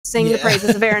sing the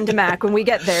praises of Aaron DeMack when we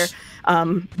get there.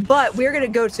 But we're going to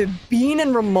go to Bean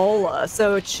and Romolla.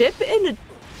 So Chip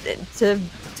into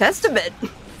Testament.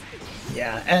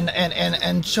 Yeah, and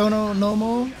Chono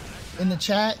Nomo in the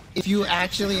chat, if you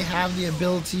actually have the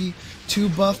ability to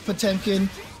buff Potemkin,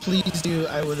 please do.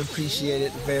 I would appreciate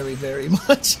it very, very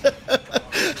much.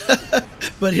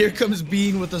 But here comes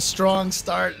Bean with a strong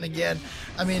start. And again,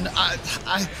 I mean,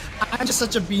 I'm just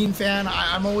such a Bean fan.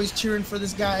 I'm always cheering for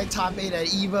this guy, top 8 at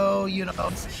Evo, you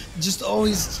know, just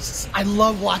always, I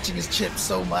love watching his chip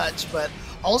so much. But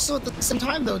also at the same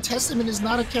time, though, Testament is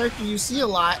not a character you see a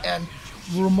lot. And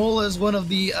Romolla is one of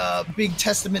the big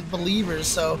Testament believers.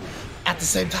 So at the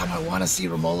same time, I want to see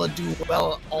Romolla do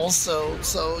well also.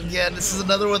 So again, this is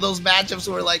another one of those matchups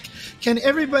where like, can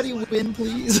everybody win,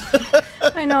 please?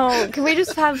 I know. Can we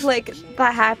just have like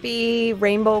the happy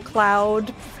Rainbow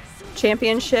Cloud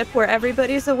championship where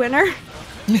everybody's a winner?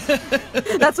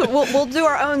 That's what we'll do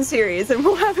our own series, and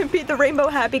we'll have it beat the Rainbow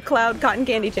Happy Cloud Cotton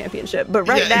Candy Championship. But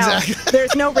right now, exactly.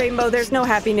 There's no rainbow, there's no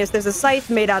happiness. There's a scythe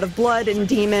made out of blood and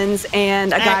demons,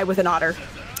 and a guy with an otter.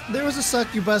 There was a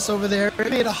succubus over there. It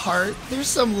made a heart. There's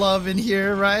some love in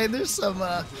here, right? There's some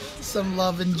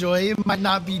love and joy. It might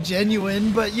not be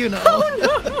genuine, but you know. Oh,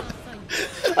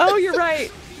 no. Oh, you're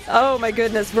right. Oh my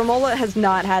goodness, Romolla has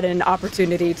not had an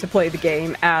opportunity to play the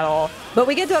game at all. But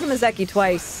we get Dota Mazeki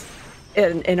twice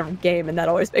in a game, and that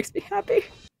always makes me happy.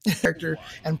 Character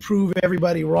and prove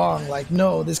everybody wrong. Like,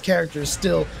 no, this character is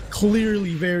still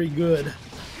clearly very good.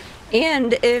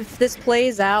 And if this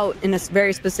plays out in a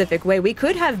very specific way, we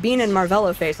could have Bean and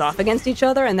Marvello face off against each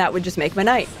other, and that would just make my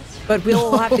night. But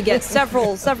we'll have to get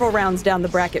several rounds down the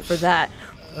bracket for that.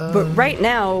 But right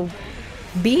now,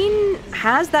 Bean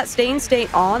has that Stain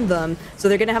State on them, so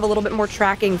they're going to have a little bit more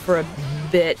tracking for a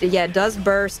bit. Yeah, it does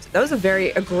burst. That was a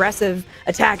very aggressive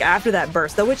attack after that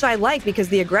burst, though, which I like because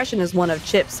the aggression is one of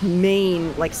Chip's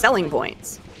main like selling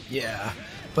points. Yeah.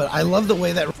 But I love the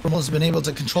way that Romolla's been able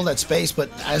to control that space. But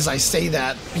as I say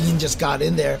that, Bean just got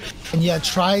in there and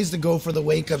tries to go for the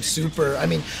wake up super. I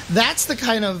mean, that's the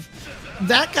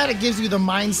that kind of gives you the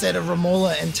mindset of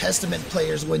Romolla and Testament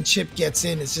players when Chip gets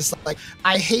in. It's just like,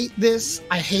 I hate this.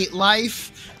 I hate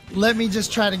life. Let me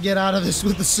just try to get out of this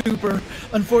with the super.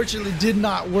 Unfortunately, did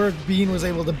not work. Bean was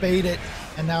able to bait it.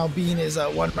 And now Bean is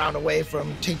 1 round away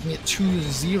from taking it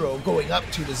 2-0, going up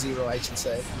 2-0, I should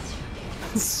say.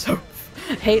 So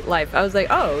hate life. I was like,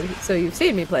 oh, so you've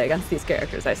seen me play against these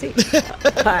characters. I see.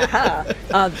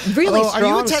 Really strong Are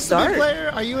you a Testament start.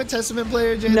 player? Are you a Testament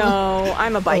player, Jayla? No,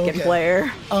 I'm a Biken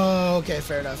player. Oh, okay.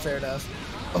 Fair enough. Fair enough.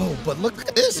 Oh, but look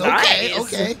at this. Nice.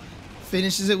 Okay.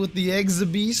 Finishes it with the Eggs the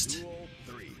Beast.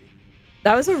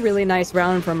 That was a really nice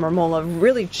round from Romolla,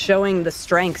 really showing the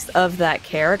strengths of that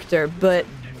character. But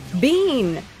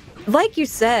Bean, like you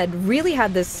said, really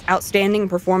had this outstanding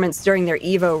performance during their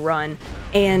Evo run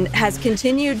and has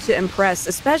continued to impress,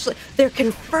 especially their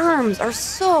confirms are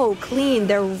so clean,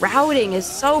 their routing is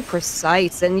so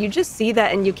precise, and you just see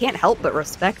that and you can't help but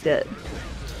respect it.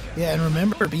 Yeah, and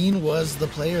remember, Bean was the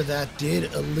player that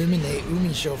did eliminate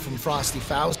Umisho from Frosty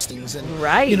Faustings. And,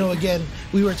 right. You know, again,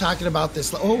 we were talking about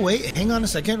this. Oh, wait, hang on a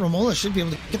second. Romolla should be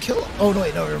able to kill. Oh, no,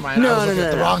 wait, no, never mind. I was looking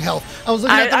at the wrong health. I was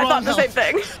looking at the wrong health. I thought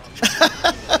the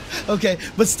same thing. Okay,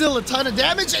 but still a ton of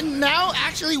damage, and now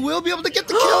actually will be able to get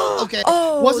the kill. Okay,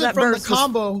 wasn't from the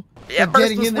combo.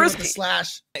 Getting in there with the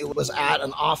slash. It was at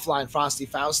an offline Frosty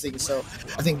Fausting, so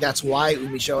I think that's why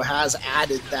Umisho has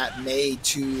added that May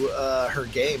to her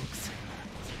game.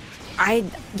 I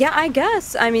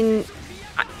guess. I mean,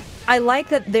 I like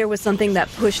that there was something that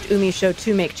pushed Umisho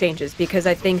to make changes because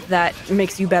I think that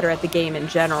makes you better at the game in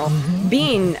general.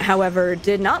 Bean, however,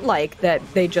 did not like that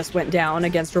they just went down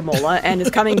against Romolla and is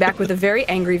coming back with a very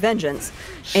angry vengeance.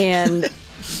 And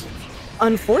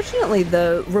unfortunately,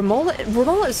 though,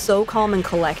 Romolla is so calm and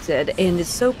collected and is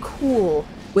so cool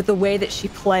with the way that she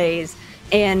plays,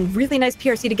 and really nice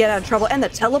PRC to get out of trouble, and the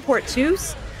teleport too.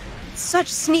 Such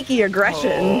sneaky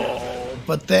aggression. Oh,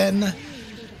 but then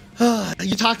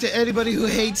you talk to anybody who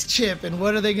hates Chip, and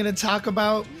what are they going to talk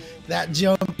about? That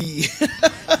jumpy.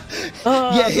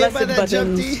 Get hit by that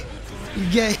jumpy. You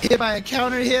get hit by a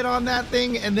counter hit on that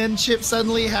thing, and then Chip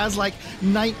suddenly has like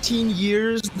 19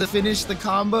 years to finish the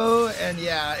combo, and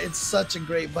yeah, it's such a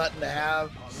great button to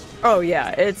have. Oh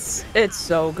yeah, it's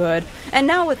so good. And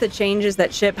now with the changes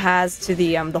that Chip has to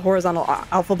the horizontal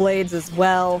alpha blades as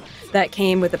well, that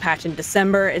came with the patch in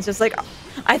December, it's just like,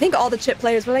 I think all the Chip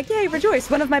players were like, yay,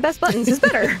 rejoice, one of my best buttons is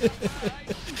better.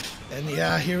 And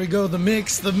yeah, here we go, the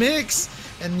mix.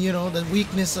 and you know, the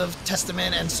weakness of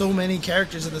Testament and so many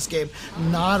characters in this game.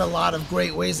 Not a lot of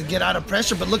great ways to get out of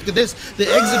pressure, but look at this. The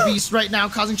Exit Beast right now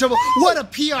causing trouble. What a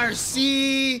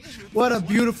PRC! What a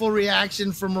beautiful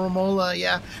reaction from Romolla.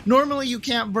 Yeah, normally you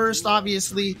can't burst,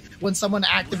 obviously, when someone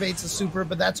activates a super,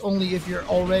 but that's only if you're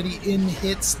already in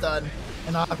hit stun.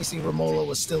 And obviously Romolla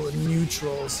was still in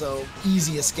neutral, so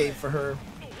easy escape for her.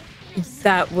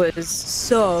 That was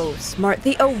so smart.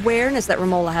 The awareness that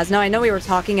Romolla has. Now, I know we were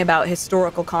talking about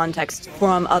historical context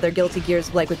from other Guilty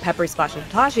Gears, like with Peppery Splash and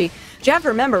Hitachi. But you have to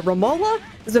remember, Romolla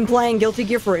has been playing Guilty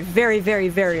Gear for a very, very,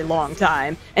 very long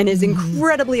time and is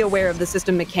incredibly aware of the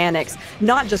system mechanics,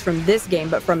 not just from this game,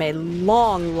 but from a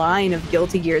long line of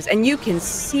Guilty Gears. And you can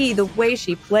see the way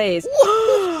she plays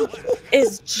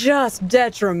is just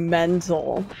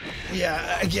detrimental.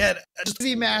 Yeah, again, just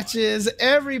easy matches.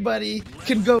 Everybody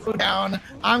can go down.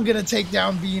 I'm going to take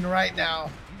down Bean right now.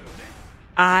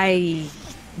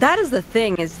 That is the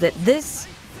thing, is that this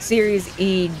Series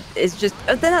E is just,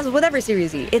 with every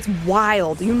Series E, it's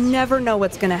wild. You never know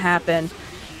what's going to happen.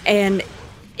 And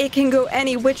it can go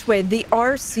any which way. The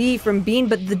RC from Bean,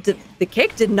 but the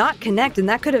kick did not connect, and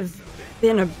that could have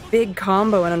been a big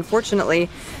combo, and unfortunately,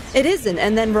 it isn't.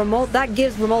 And then that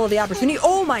gives Romolla the opportunity.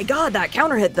 Oh my god, that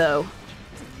counter hit, though.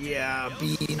 Yeah,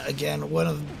 Bean, again, one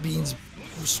of Bean's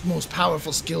most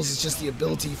powerful skills is just the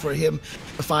ability for him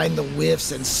to find the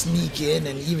whiffs and sneak in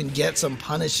and even get some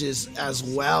punishes as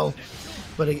well.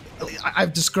 But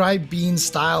I've described Bean's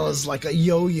style as like a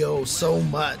yo-yo so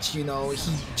much, you know,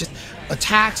 he just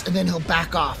attacks and then he'll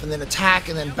back off and then attack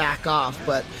and then back off.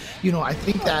 But, you know, I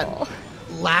think that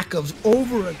lack of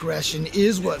over-aggression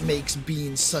is what makes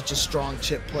Bean such a strong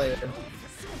chip player.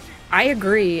 I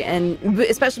agree, and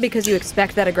especially because you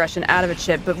expect that aggression out of a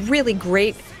chip, but really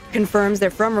great confirms they're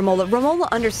from Romolla. Romolla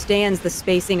understands the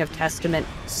spacing of Testament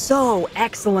so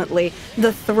excellently.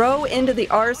 The throw into the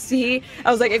RC,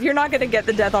 I was like, if you're not going to get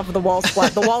the death off of the wall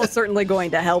splat, the wall is certainly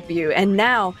going to help you. And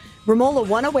now, Romolla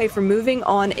one away from moving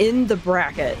on in the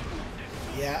bracket.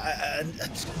 Yeah,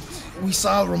 we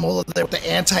saw Romolla there with the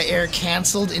anti-air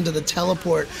canceled into the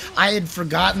teleport. I had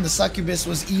forgotten the succubus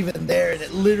was even there, and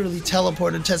it literally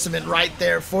teleported Testament right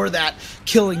there for that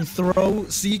killing throw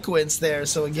sequence there.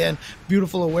 So again,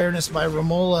 beautiful awareness by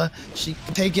Romolla. She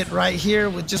can take it right here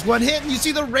with just one hit, and you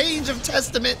see the range of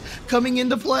Testament coming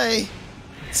into play.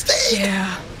 Stay!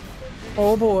 Yeah.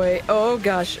 Oh boy. Oh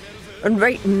gosh.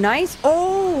 Right, nice.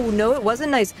 Oh, no, it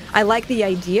wasn't nice. I like the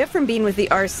idea from Bean with the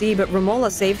RC, but Romolla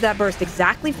saved that burst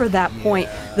exactly for that point.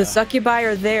 The succubi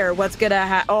are there. What's gonna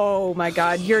happen? Oh my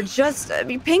god, you're just,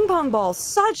 ping pong ball.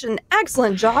 Such an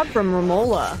excellent job from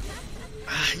Romolla.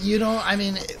 You know, I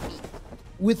mean,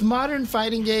 with modern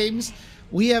fighting games,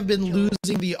 we have been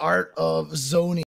losing the art of zoning